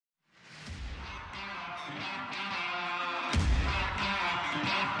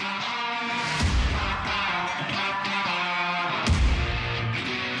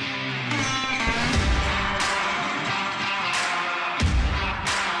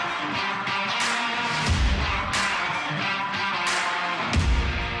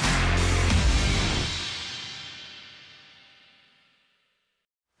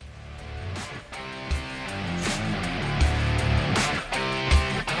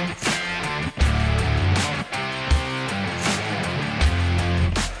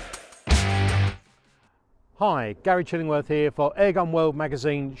Hi, Gary Chillingworth here for Airgun World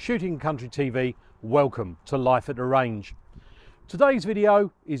Magazine, Shooting Country TV. Welcome to Life at the Range. Today's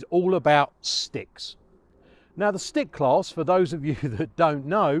video is all about sticks. Now the stick class, for those of you that don't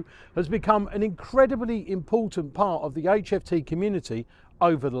know, has become an incredibly important part of the HFT community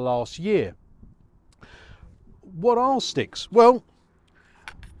over the last year. What are sticks? Well,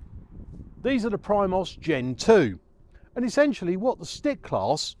 these are the Primos Gen 2. And essentially what the stick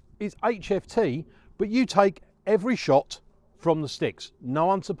class is HFT, but you take every shot from the sticks.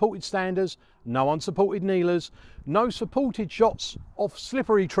 No unsupported standers, no unsupported kneelers, no supported shots off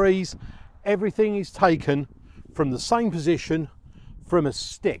slippery trees. Everything is taken from the same position from a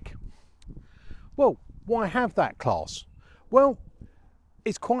stick. Well, why have that class? Well,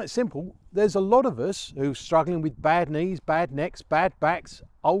 it's quite simple. There's a lot of us who are struggling with bad knees, bad necks, bad backs,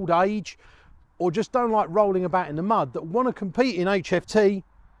 old age, or just don't like rolling about in the mud, that want to compete in HFT,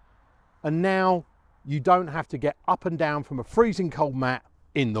 and now you don't have to get up and down from a freezing cold mat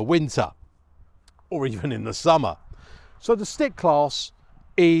in the winter or even in the summer. So the stick class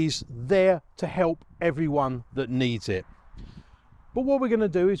is there to help everyone that needs it. But what we're going to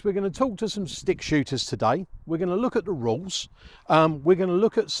do is we're going to talk to some stick shooters today. We're going to look at the rules. We're going to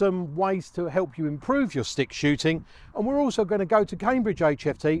look at some ways to help you improve your stick shooting. And we're also going to go to Cambridge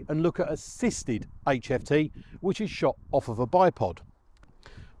HFT and look at assisted HFT, which is shot off of a bipod.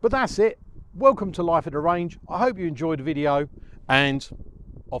 But that's it. Welcome to Life at the Range. I hope you enjoyed the video, and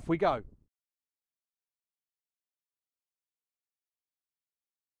off we go.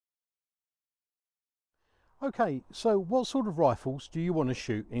 Okay, so what sort of rifles do you want to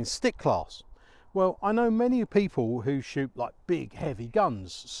shoot in stick class? Well, I know many people who shoot like big heavy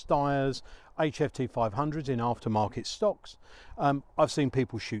guns, Steyrs, HFT 500s in aftermarket stocks. I've seen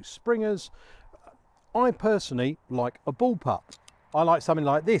people shoot Springers. I personally like a bullpup. I like something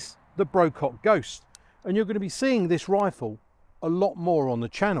like this, the Brocock Ghost, and you're going to be seeing this rifle a lot more on the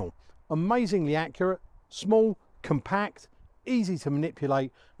channel. Amazingly accurate, small, compact, easy to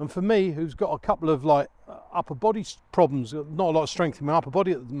manipulate, and for me, who's got a couple of like upper body problems, not a lot of strength in my upper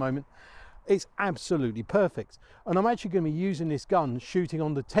body at the moment, it's absolutely perfect. And I'm actually going to be using this gun shooting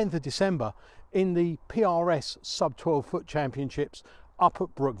on the 10th of December in the PRS sub 12 foot championships up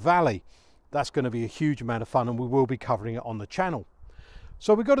at Brook Valley. That's going to be a huge amount of fun, and we will be covering it on the channel.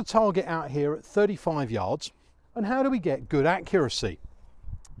 So we've got a target out here at 35 yards. And how do we get good accuracy?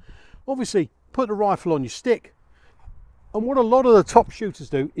 Obviously, put the rifle on your stick. And what a lot of the top shooters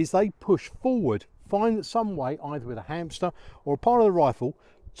do is they push forward, find some way, either with a hamster or a part of the rifle,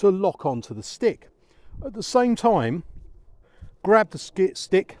 to lock onto the stick. At the same time, grab the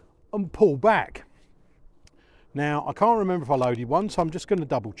stick and pull back. Now, I can't remember if I loaded one, so I'm just going to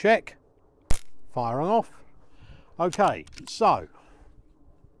double check. Firing off. Okay, so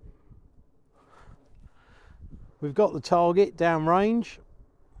we've got the target down range.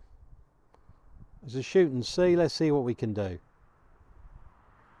 There's a shoot and see. Let's see what we can do.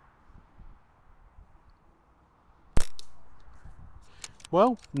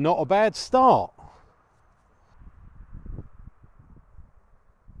 Well, not a bad start.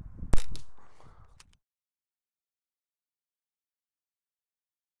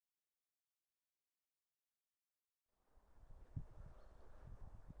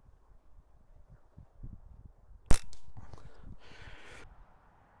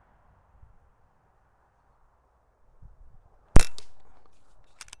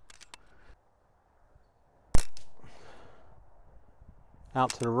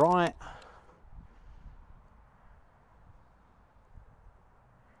 Out to the right.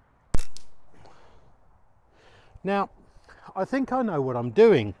 Now, I think I know what I'm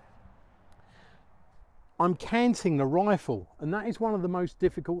doing. I'm canting the rifle, and that is one of the most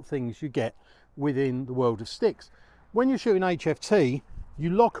difficult things you get within the world of sticks. When you're shooting HFT, you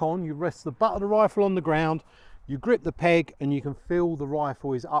lock on, you rest the butt of the rifle on the ground, you grip the peg, and you can feel the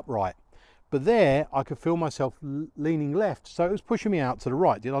rifle is upright. But there, I could feel myself leaning left, so it was pushing me out to the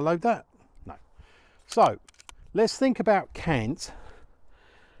right. Did I load that? No. So, let's think about cant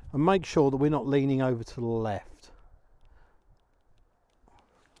and make sure that we're not leaning over to the left.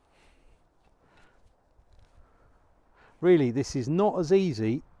 Really, this is not as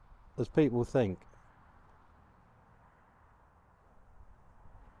easy as people think.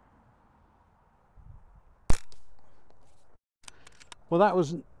 Well, that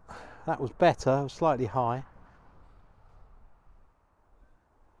was better, slightly high.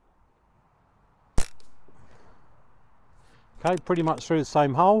 Okay, pretty much through the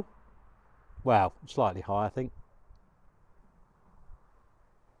same hole. Wow, slightly high, I think.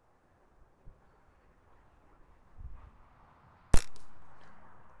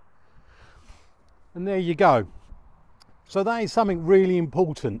 And there you go. So that is something really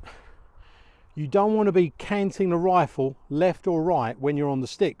important. You don't want to be canting the rifle left or right when you're on the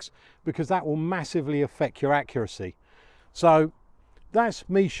sticks, because that will massively affect your accuracy. So that's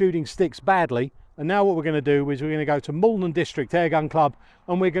me shooting sticks badly. And now what we're going to do is we're going to go to Malden District Airgun Club,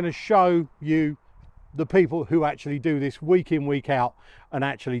 and we're going to show you the people who actually do this week in, week out, and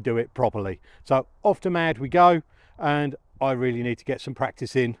actually do it properly. So off to Mad we go, and I really need to get some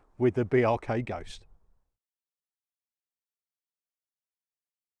practice in with the BRK Ghost.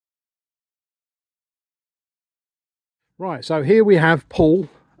 Right, so here we have Paul,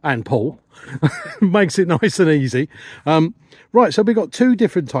 and Paul makes it nice and easy. Right, so we've got two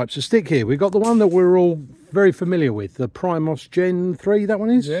different types of stick here. We've got the one that we're all very familiar with, the Primos Gen 3, that one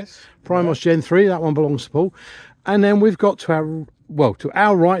is? Yes. Primos Gen 3, that one belongs to Paul. And then we've got to our, well, to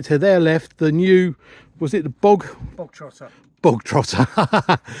our right, to their left, the new, was it the Bog Trotter? Bog Trotter.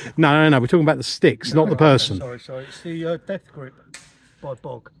 No, we're talking about the sticks, not the person. Sorry, it's the Death Grip by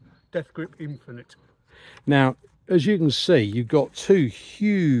Bog. Death Grip Infinite. Now, as you can see, you've got two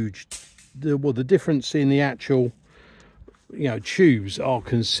huge, well, the difference in the actual, you know, tubes are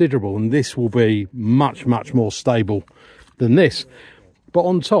considerable, and this will be much more stable than this. But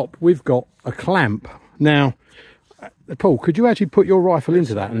on top we've got a clamp. Now Paul, could you actually put your rifle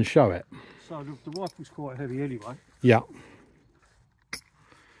into that and show it? So the rifle's quite heavy anyway. Yeah. I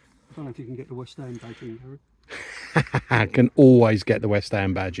don't know if you can get the West Ham badge in, Harry. Can always get the West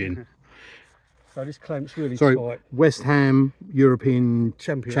Ham badge in. So this clamp's really tight. West Ham European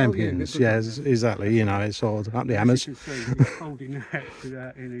champions. Oh, yeah, exactly. You know, it's sort of up the hammers. You can see, he's holding that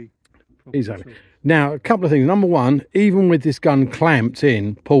without any problem. Exactly. Now, a couple of things. Number one, even with this gun clamped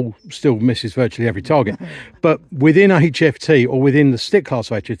in, Paul still misses virtually every target. But within HFT, or within the stick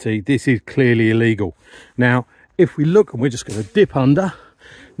class of HFT, this is clearly illegal. Now, if we look, and we're just going to dip under.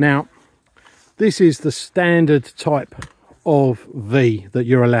 Now, this is the standard type of V that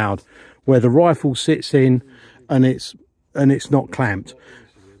you're allowed, where the rifle sits in and it's not clamped.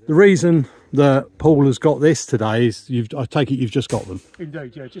 The reason that Paul has got this today is, I take it you've just got them.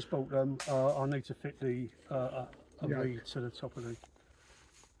 Indeed, yeah, just bought them. I need to fit the V to the top of the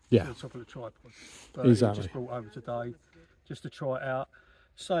top of the tripod. But exactly. Just brought over today just to try it out.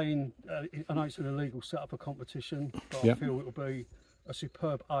 Saying I know it's an illegal setup for competition, but I feel it will be a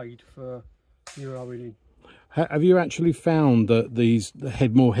superb aid for zeroing in. Have you actually found that these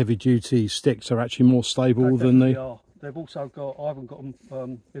more heavy-duty sticks are actually more stable than the? Are. They've also got, I haven't got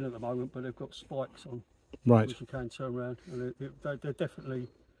them in at the moment, but they've got spikes on, right, which you can turn around, and they're definitely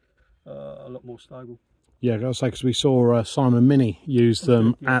a lot more stable. Yeah, I gotta say, because we saw Simon Minnie use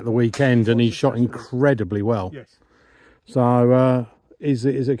them at the weekend, and he shot incredibly well. Yes. So is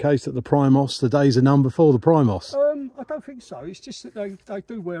it a case that the Primos, the days are numbered for the Primos? I don't think so. It's just that they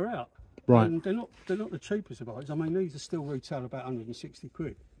do wear out. Right. And they're not the cheapest of items. I mean, these are still retail about 160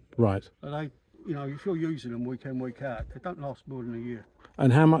 quid. Right. And they, you know, if you're using them week in, week out, they don't last more than a year.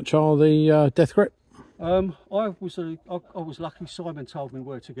 And how much are the Death Grip? I was lucky. Simon told me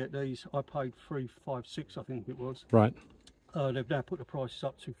where to get these. I paid $356, I think it was. Right. They've now put the prices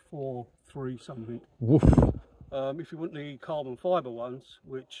up to $430 something. Woof. If you want the carbon fibre ones,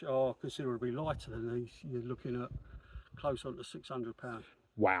 which are considerably lighter than these, you're looking at close on to £600.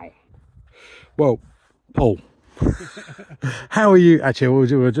 Wow. Well, Paul, how are you? Actually,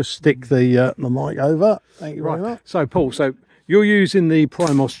 we'll just stick the mic over. Thank you very much. So, Paul, so you're using the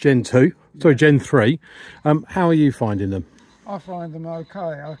Primos Gen 2, sorry, Gen 3. How are you finding them? I find them okay.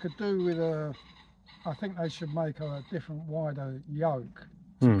 I could do with I think they should make a different, wider yoke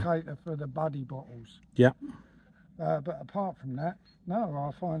to cater for the buddy bottles. Yeah. But apart from that, no,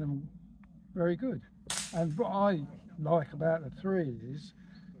 I find them very good. And what I like about the 3 is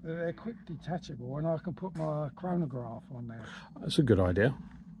they're quick detachable, and I can put my chronograph on there. That's a good idea.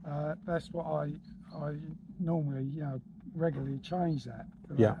 That's what I normally, you know, regularly change that.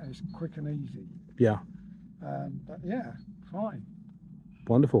 Yeah. It's quick and easy. Yeah. But yeah, fine.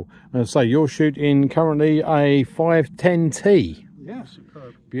 Wonderful. And so you're shooting currently a 510T. Yeah,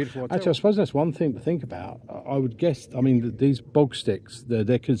 superb. Beautiful. Actually, I suppose that's one thing to think about. I would guess, I mean, these bog sticks,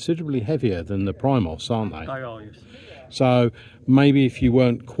 they're considerably heavier than the Primos, aren't they? They are, yes. So maybe if you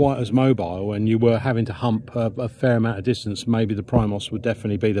weren't quite as mobile and you were having to hump a fair amount of distance, maybe the Primos would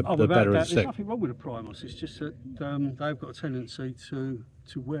definitely be the better of the stick. There's nothing wrong with the Primos. It's just that they've got a tendency to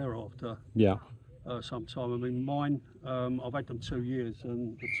wear after some time. I mean, mine, I've had them 2 years,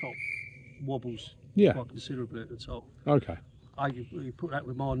 and the top wobbles quite considerably at the top. Okay. You put that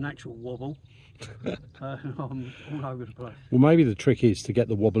with my natural wobble, I'm all over the place. Well, maybe the trick is to get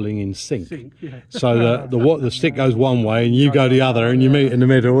the wobbling in sync. Yeah. So the stick goes one way and you go the other, and you meet in the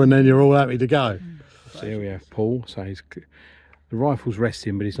middle, and then you're all happy to go. So here we have Paul. So the rifle's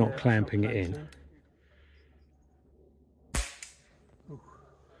resting, but he's not clamping it in.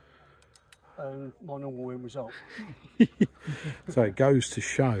 And my normal win was up. So it goes to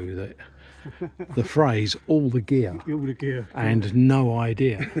show that the phrase "all the gear," and no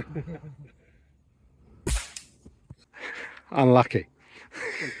idea. Unlucky.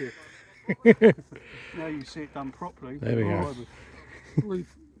 Thank you. Now you see it done properly. There we go.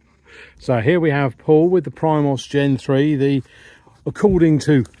 So here we have Paul with the Primos Gen 3, according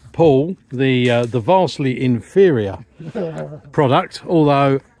to Paul, the vastly inferior product,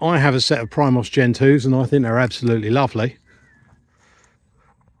 although I have a set of Primos Gen 2s and I think they're absolutely lovely.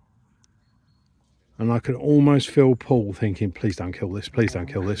 And I could almost feel Paul thinking, please don't kill this, please don't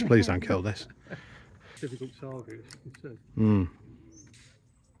kill this, please don't kill this. Difficult target, you can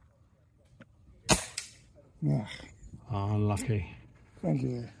see. Yeah. Unlucky. Thank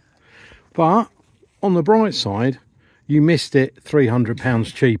you. But on the bright side, you missed it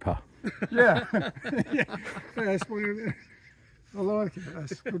 £300 cheaper. Yeah. Yeah. That's what I like it.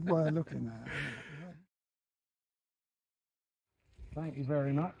 That's a good way of looking at it. Thank you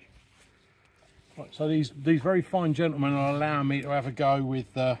very much. Right, so these very fine gentlemen are allowing me to have a go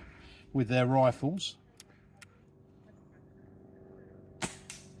with their rifles.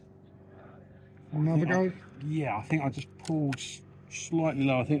 Another go? Yeah, I think I just pulled slightly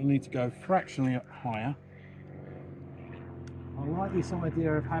low. I think I need to go fractionally higher. I like this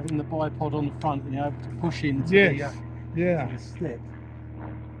idea of having the bipod on the front and able to push into the stick.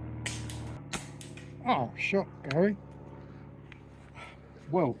 Oh, shot, Gary.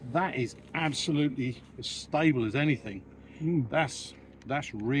 Well, that is absolutely as stable as anything. That's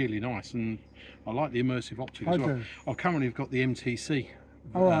really nice, and I like the immersive optic as well. I currently have got the MTC.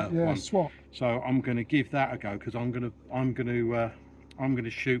 One. Swap. So I'm going to give that a go because I'm going to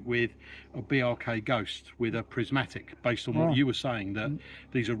shoot with a BRK Ghost with a prismatic, based on what you were saying, that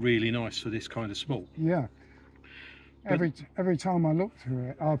these are really nice for this kind of sport. Yeah. Every time I look through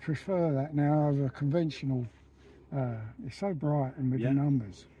it, I prefer that now over conventional. It's so bright and with the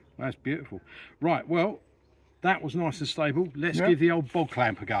numbers. That's beautiful. Right, well, that was nice and stable. Let's give the old bog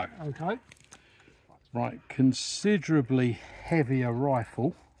clamp a go. Okay. Right, considerably heavier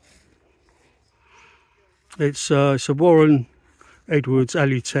rifle. It's a Warren Edwards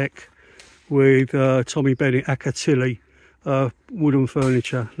Alutech with Tommy Bennett Akatilli wooden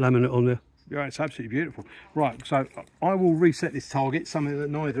furniture laminate on there. Yeah, it's absolutely beautiful. Right, so I will reset this target, something that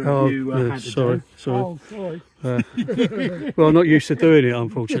neither of you had to do. Sorry. Oh, sorry. Well, I'm not used to doing it,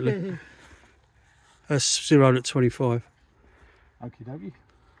 unfortunately. That's 0 at 25. Okie dokie.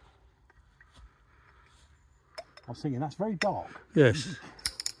 I was thinking that's very dark. Yes.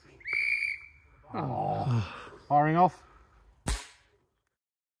 Firing off.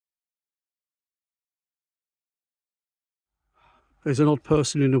 There's an odd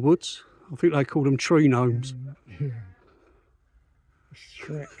person in the woods. I think they call them tree gnomes.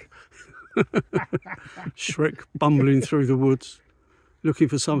 Shrek. Shrek bumbling through the woods, looking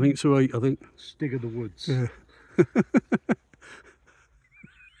for something to eat, I think. Stig of the woods. Yeah.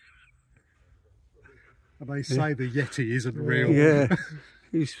 They say the Yeti isn't real. Yeah.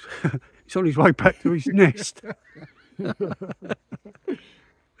 He's on his way back to his nest. The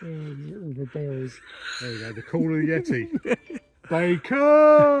bells. There you go, the call of the Yeti.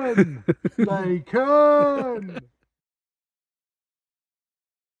 Bacon! Bacon!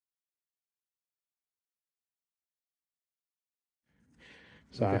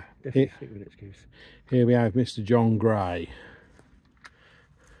 So, here we have Mr. John Gray.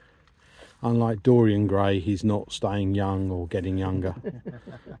 Unlike Dorian Gray, he's not staying young or getting younger.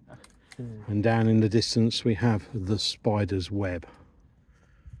 And down in the distance we have the spider's web.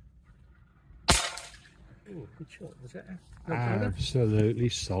 Oh, good shot. Was that absolutely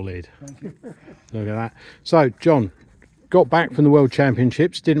solid? Look at that. So, John, got back from the World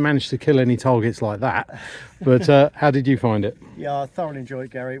Championships, didn't manage to kill any targets like that, but how did you find it? Yeah, I thoroughly enjoyed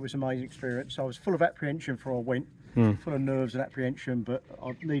it, Gary. It was an amazing experience. I was full of apprehension before I went, full of nerves and apprehension, but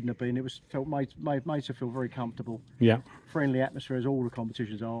I needn't have been. It was made to feel very comfortable. Yeah. Friendly atmosphere as all the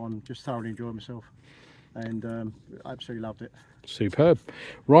competitions are, and just thoroughly enjoyed myself. And I absolutely loved it. Superb.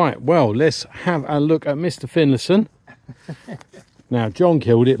 Right, well, let's have a look at Mr. Finlayson. Now, John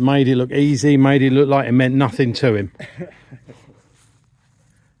killed it, made it look easy, made it look like it meant nothing to him. Right,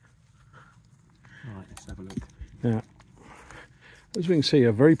 let's have a look. Now, as we can see,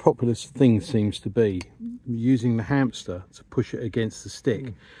 a very popular thing seems to be using the hamster to push it against the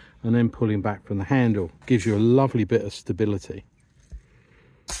stick and then pulling back from the handle. Gives you a lovely bit of stability.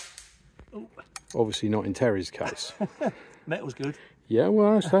 Obviously not in Terry's case. Metal's good. Yeah,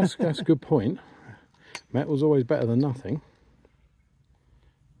 well, that's a good point. Metal's always better than nothing.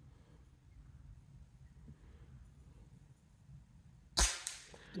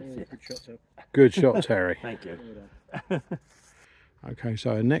 Good shot, sir. Good shot, Terry. Thank you. Okay,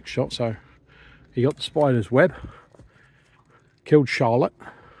 so next shot. So he got the spider's web, killed Charlotte,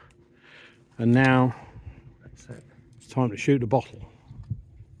 and now it's time to shoot the bottle.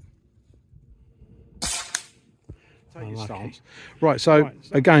 Take your stance. Right, so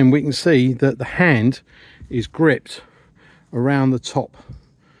again we can see that the hand is gripped around the top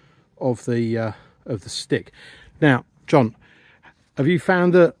of the stick. Now, John, have you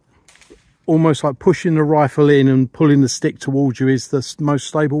found that almost like pushing the rifle in and pulling the stick towards you is the most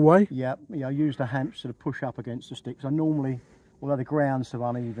stable way? Yeah, I use the hamster to push up against the sticks. I normally, although the ground's so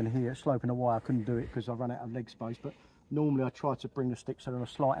uneven here, sloping away, I couldn't do it because I run out of leg space, but normally I try to bring the sticks at a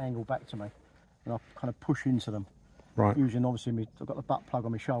slight angle back to me, and I kind of push into them. Right. Using obviously I've got the butt plug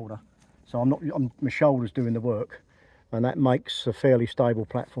on my shoulder, so my shoulder's doing the work, and that makes a fairly stable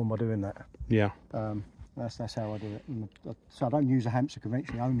platform by doing that. Yeah. That's how I do it. And so I don't use a hamster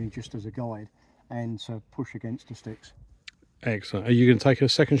conventionally, only just as a guide and to push against the sticks. Excellent. Are you going to take a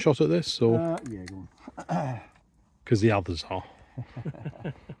second shot at this, or? Yeah, go on. Because the others are.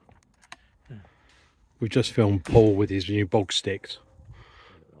 We've just filmed Paul with his new bog sticks.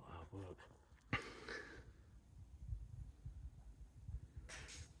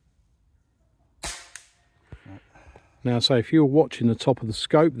 Now, so if you were watching the top of the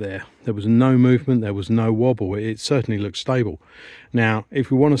scope there was no movement, there was no wobble. It certainly looks stable. Now,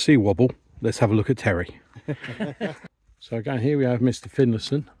 if we want to see wobble, let's have a look at Terry. So again, here we have Mr.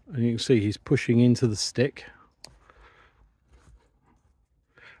 Finlayson, and you can see he's pushing into the stick.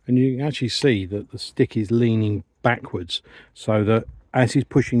 And you can actually see that the stick is leaning backwards, so that as he's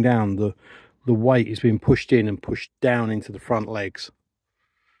pushing down, the weight is being pushed in and pushed down into the front legs.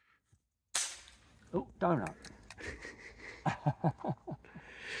 Oh, donut.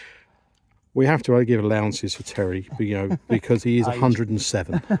 We have to give allowances for Terry, you know, because he is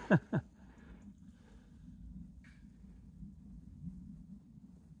 107.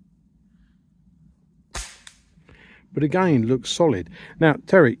 But again, looks solid. Now,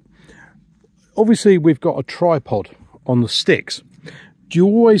 Terry, obviously we've got a tripod on the sticks. Do you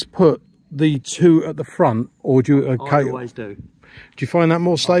always put the two at the front, or do you? I always do. Do you find that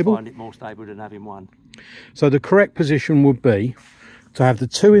more stable? I find it more stable than having one. So the correct position would be to have the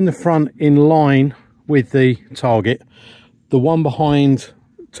two in the front in line with the target, the one behind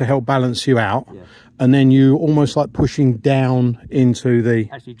to help balance you out, yeah. And then you almost like pushing down into the...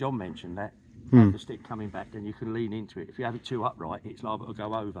 Actually, John mentioned that, the stick coming back, then you can lean into it. If you have it too upright, it's liable to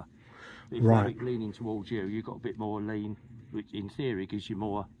go over. But if you have it leaning towards you, you've got a bit more lean, which in theory gives you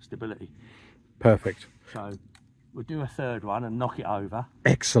more stability. Perfect. So we'll do a third one and knock it over.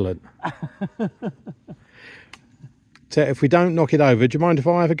 Excellent. So if we don't knock it over, do you mind if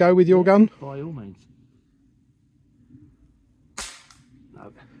I have a go with your gun? By all means.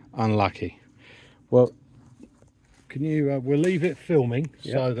 No. Unlucky. Well, can you, we'll leave it filming.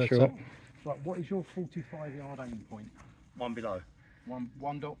 Yep, so that's sure. Right, what is your 45-yard aim point? One below. One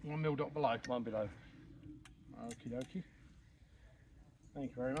mil dot below? One below. Okie dokie.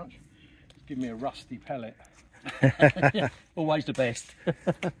 Thank you very much. Just give me a rusty pellet. Always the best.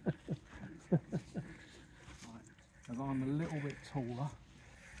 As I'm a little bit taller, let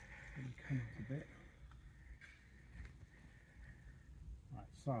me come up a bit.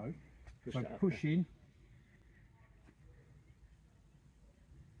 Right, so push in.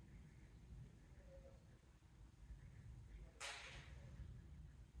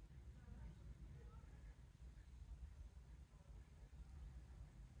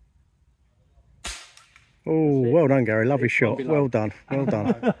 Oh, well done, Gary. Lovely shot. Well done. Well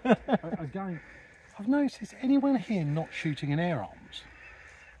done. Again, I've noticed, is anyone here not shooting in air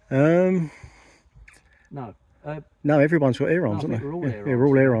arms? No. No, everyone's got air arms, No, haven't they? we're all air Yeah, we're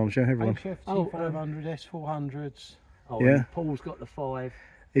all air arms, yeah, everyone. HFT 500, S400s. Oh, Yeah. Paul's got the 5.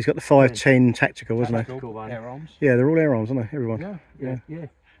 He's got the 510 tactical, hasn't he? Tactical one. Air arms. Yeah, they're all air arms, aren't they? Everyone. Yeah.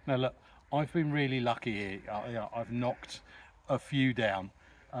 Now look, I've been really lucky here. I've knocked a few down.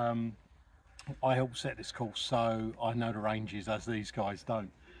 I helped set this course, so I know the ranges as these guys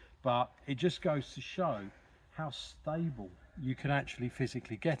don't. But it just goes to show how stable you can actually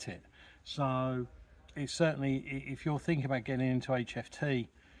physically get it. So it's certainly, if you're thinking about getting into HFT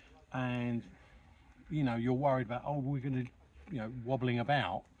and you know you're worried about, oh, we're going to, wobbling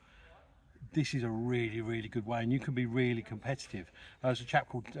about, this is a really, really good way, and you can be really competitive. There's a chap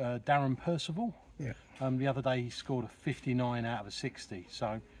called Darren Percival. Yeah. The other day he scored a 59 out of a 60.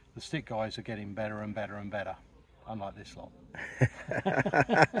 So the stick guys are getting better and better and better. unlike this lot.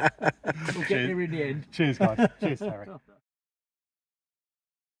 We'll get there in the end. Cheers, guys. Cheers, Terry.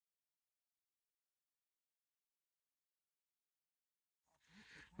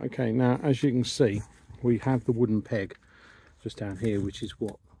 Okay, now as you can see, we have the wooden peg just down here, which is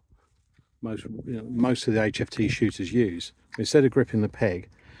what most of the HFT shooters use. Instead of gripping the peg,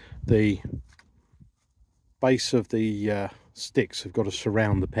 the base of the sticks have got to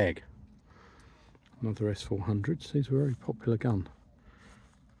surround the peg. Another S400. These are a very popular gun.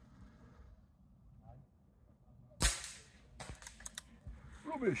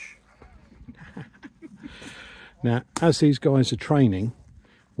 Rubbish. Now, as these guys are training,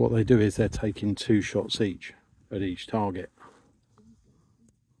 what they do is they're taking 2 shots each at each target.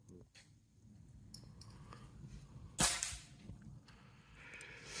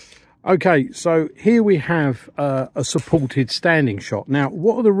 Okay, so here we have a supported standing shot. Now,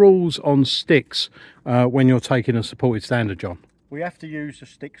 what are the rules on sticks when you're taking a supported stander, John? We have to use the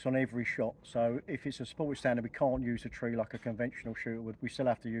sticks on every shot. So if it's a supported stander, we can't use a tree like a conventional shooter would. We still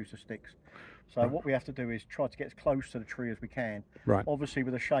have to use the sticks. So what we have to do is try to get as close to the tree as we can. Right. Obviously,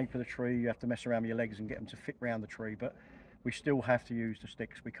 with the shape of the tree, you have to mess around with your legs and get them to fit around the tree. But we still have to use the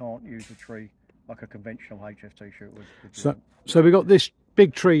sticks. We can't use the tree like a conventional HFT shooter would. So we've got this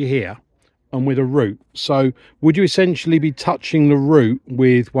big tree here and with a root. So would you essentially be touching the root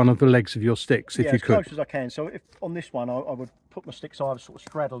with one of the legs of your sticks if you could? As close as I can. So if on this one, I would put my sticks, I would sort of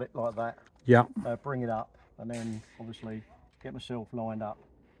straddle it like that. Yeah. Bring it up and then obviously get myself lined up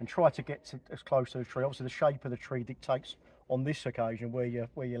and try to get as close to the tree. Obviously the shape of the tree dictates on this occasion where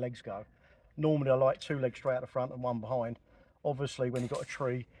your legs go. Normally I like 2 legs straight out the front and 1 behind. Obviously when you've got a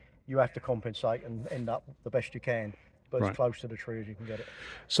tree, you have to compensate and end up the best you can, but as close to the tree as you can get it.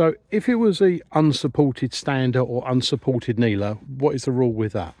 So if it was a unsupported stander or unsupported kneeler, what is the rule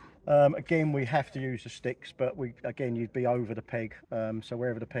with that? Again, we have to use the sticks, but you'd be over the peg. So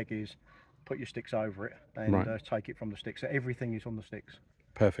wherever the peg is, put your sticks over it and take it from the sticks. So everything is on the sticks.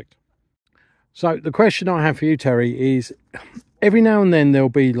 Perfect. So the question I have for you, Terry, is every now and then there'll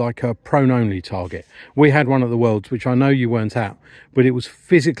be like a prone only target. We had one at the Worlds, which I know you weren't at, but it was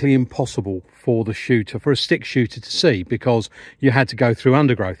physically impossible for the shooter, for a stick shooter to see because you had to go through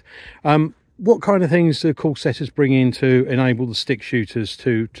undergrowth. What kind of things do course setters bring in to enable the stick shooters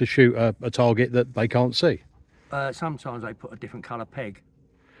to shoot a target that they can't see? Sometimes they put a different colour peg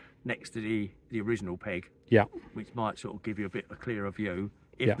next to the original peg. Yeah. Which might sort of give you a bit of a clearer view.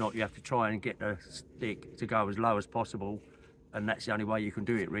 If not, you have to try and get the stick to go as low as possible, and that's the only way you can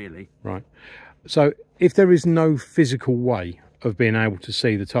do it, really. Right. So if there is no physical way of being able to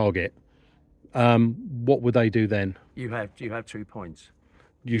see the target, what would they do then? You have 2 points.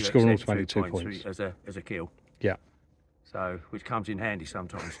 You score an automatic 2 points as a kill. Yeah. So, which comes in handy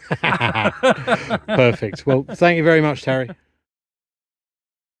sometimes. Perfect. Well, thank you very much, Terry.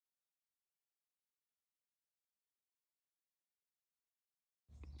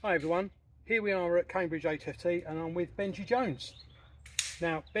 Hi everyone, here we are at Cambridge HFT and I'm with Benji Jones.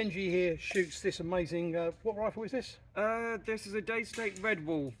 Now Benji here shoots this amazing, what rifle is this? This is a Daystate Red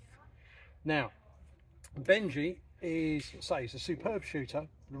Wolf. Now Benji is, he's a superb shooter,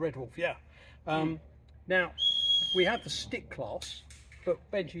 the Red Wolf, yeah. Now we have the stick class, but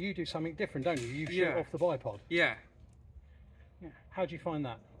Benji, you do something different, don't you? You shoot off the bipod. Yeah. How do you find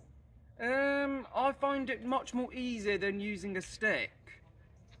that? I find it much more easier than using a stick.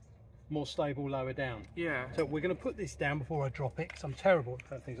 More stable lower down. Yeah. So we're going to put this down before I drop it because I'm terrible at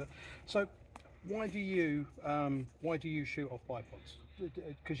putting things up. So why do you shoot off bipods?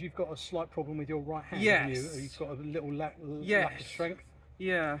 Because you've got a slight problem with your right hand. Yes. Haven't you? You've got a little lack of strength.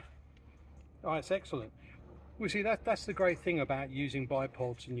 Yeah. Oh, that's excellent. Well, see, that's the great thing about using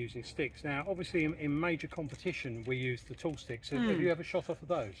bipods and using sticks. Now, obviously, in major competition, we use the tall sticks. Have you ever shot off of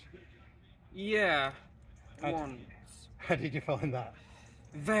those? Yeah. Once. How did you find that?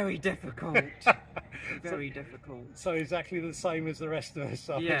 Very difficult. Very difficult. So exactly the same as the rest of us.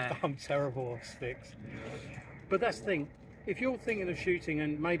 I'm terrible on sticks. But that's the thing. If you're thinking of shooting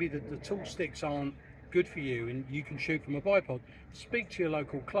and maybe the tall sticks aren't good for you and you can shoot from a bipod, speak to your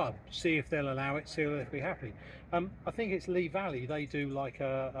local club, see if they'll allow it, see if they'll be happy. I think it's Lee Valley. They do like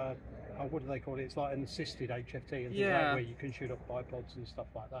what do they call it? It's like an assisted HFT and things like that, where you can shoot off bipods and stuff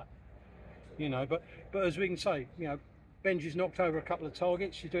like that. You know, but as we can say, you know, Benji's knocked over a couple of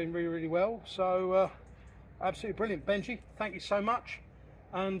targets. She's doing really, really well. So absolutely brilliant, Benji. Thank you so much,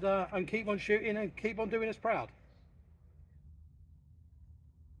 and keep on shooting and keep on doing us proud.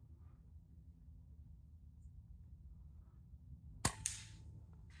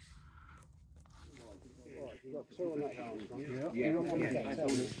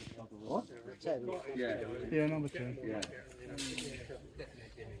 Yeah, number 10. Yeah.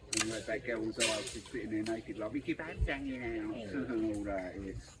 And that girl's eye was just sitting there naked, like, we keep hanging out and all that.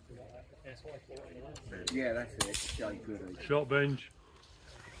 Yeah, that's it. So good. Shot bench.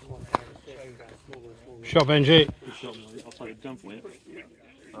 Shot Benji. Good shot, mate. I'll take it down for you.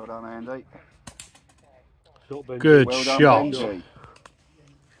 Well done, Andy. Shot bench. Good Well done, shot. Benji.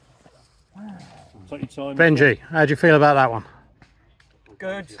 Take your time. Benji, how do you feel about that one?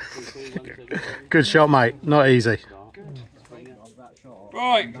 Good. Good shot, mate. Not easy.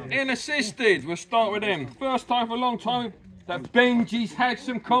 Right, in assisted, we'll start with him. First time for a long time that Benji's had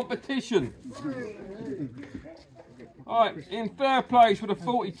some competition. Alright, in third place with a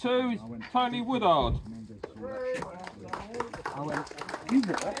 42 is Tony Woodard. I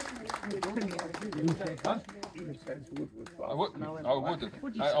wouldn't.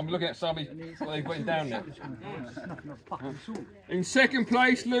 I'm looking at somebody they've written down there. In second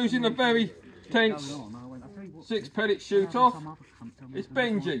place, losing a very tense 6 pellet shoot off, it's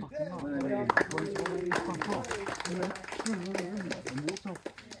Benji.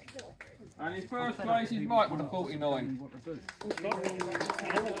 And in first place is Mike with a 49.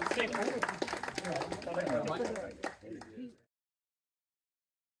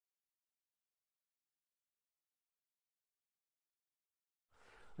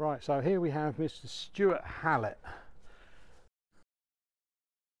 Right, so here we have Mr. Stuart Hallett.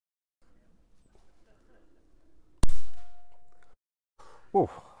 Oh,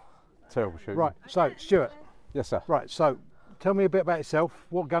 terrible shoot. Right, so Stuart. Yes, sir. Right, so tell me a bit about yourself.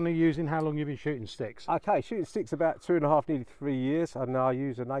 What gun are you using? How long have you been shooting sticks? Okay, shooting sticks about 2.5, nearly 3 years, and I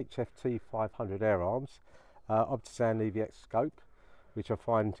use an HFT 500 Air Arms Optisan EVX scope, which I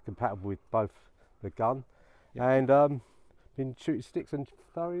find compatible with both the gun, and been shooting sticks and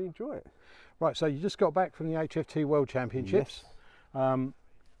thoroughly enjoy it. Right, so you just got back from the HFT World Championships. Yes.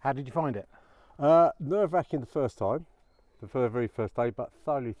 How did you find it? Nerve-wracking the first time, the very first day, but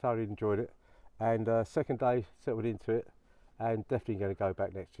thoroughly enjoyed it, and second day settled into it, and definitely going to go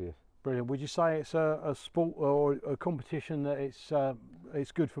back next year. Brilliant. Would you say it's a sport or a competition that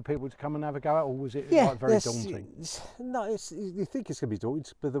it's good for people to come and have a go at, or was it like very daunting? No, you think it's going to be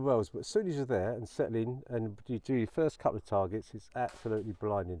daunting for the worlds, but as soon as you're there and settle in and you do your first couple of targets, it's absolutely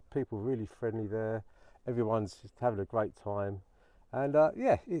blinding. People are really friendly there. Everyone's just having a great time, and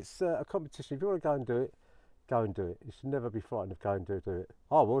yeah, it's a competition. If you want to go and do it, go and do it. You should never be frightened of going to do it.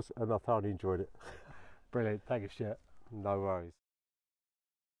 I was, and I thoroughly enjoyed it. Brilliant. Thank you, Stuart. No worries.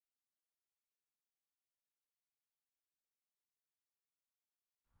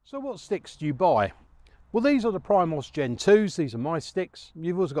 So what sticks do you buy? Well, these are the Primos Gen 2s, these are my sticks.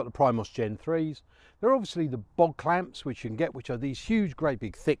 You've also got the Primos Gen 3s. They're obviously the bog clamps, which you can get, which are these huge, great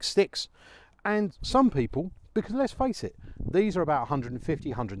big thick sticks. And some people, because let's face it, these are about 150,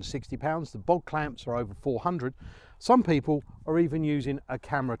 160 pounds. The bog clamps are over 400. Some people are even using a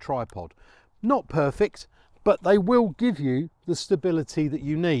camera tripod. Not perfect, but they will give you the stability that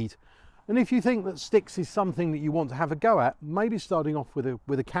you need. And if you think that sticks is something that you want to have a go at, maybe starting off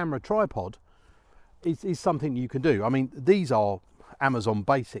with a camera tripod is something you can do. I mean, these are Amazon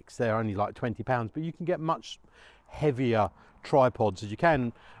basics. They're only like £20, but you can get much heavier tripods as you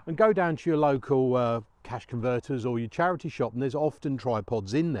can, and go down to your local cash converters or your charity shop, and there's often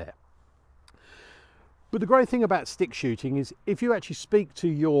tripods in there. But the great thing about stick shooting is if you actually speak to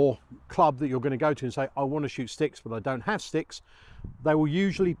your club that you're going to go to and say, I want to shoot sticks but I don't have sticks, they will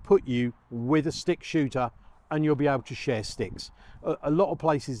usually put you with a stick shooter and you'll be able to share sticks. A lot of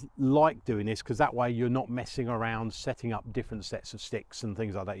places like doing this because that way you're not messing around setting up different sets of sticks and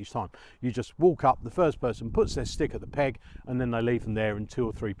things like that each time. You just walk up, the first person puts their stick at the peg and then they leave them there and 2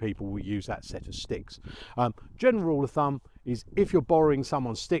 or 3 people will use that set of sticks. General rule of thumb is if you're borrowing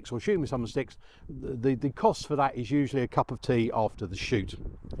someone's sticks or shooting with someone's sticks, the cost for that is usually a cup of tea after the shoot.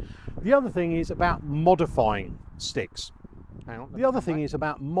 The other thing is about modifying sticks. The other thing is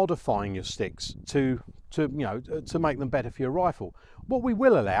about modifying your sticks to make them better for your rifle. What we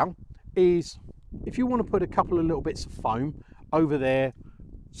will allow is, if you want to put a couple of little bits of foam over there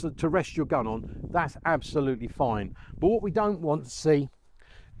to rest your gun on, that's absolutely fine. But what we don't want to see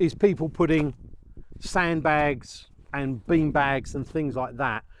is people putting sandbags and bean bags and things like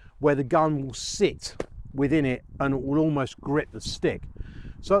that where the gun will sit within it and it will almost grip the stick.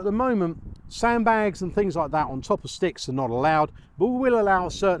 So at the moment, sandbags and things like that on top of sticks are not allowed, but we will allow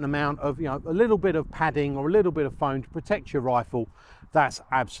a certain amount of, a little bit of padding or a little bit of foam to protect your rifle. That's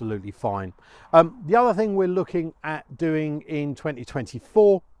absolutely fine. The other thing we're looking at doing in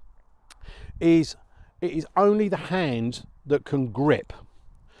 2024 is it is only the hand that can grip.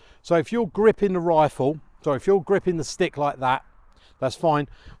 So if you're gripping the rifle So if you're gripping the stick like that, that's fine.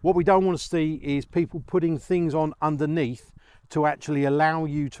 What we don't want to see is people putting things on underneath to actually allow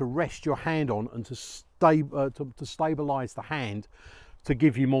you to rest your hand on and to stabilize the hand to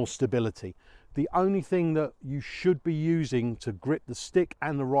give you more stability. The only thing that you should be using to grip the stick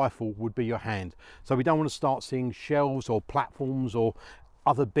and the rifle would be your hand. So we don't want to start seeing shelves or platforms or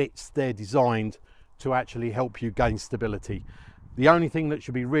other bits there designed to actually help you gain stability. The only thing that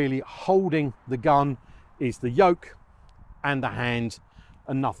should be really holding the gun is the yoke and the hand,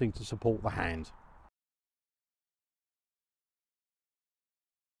 and nothing to support the hand.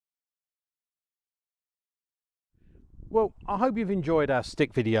 Well, I hope you've enjoyed our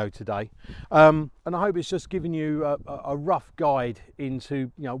stick video today, and I hope it's just given you a rough guide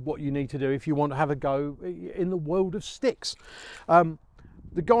into what you need to do if you want to have a go in the world of sticks.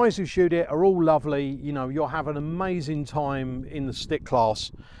 The guys who shoot it are all lovely. You'll have an amazing time in the stick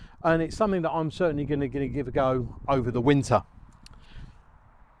class, and it's something that I'm certainly going to give a go over the winter.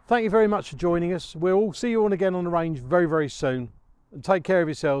 Thank you very much for joining us. We'll all see you all again on the range very, very soon. And take care of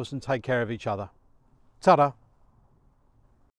yourselves and take care of each other. Ta-da.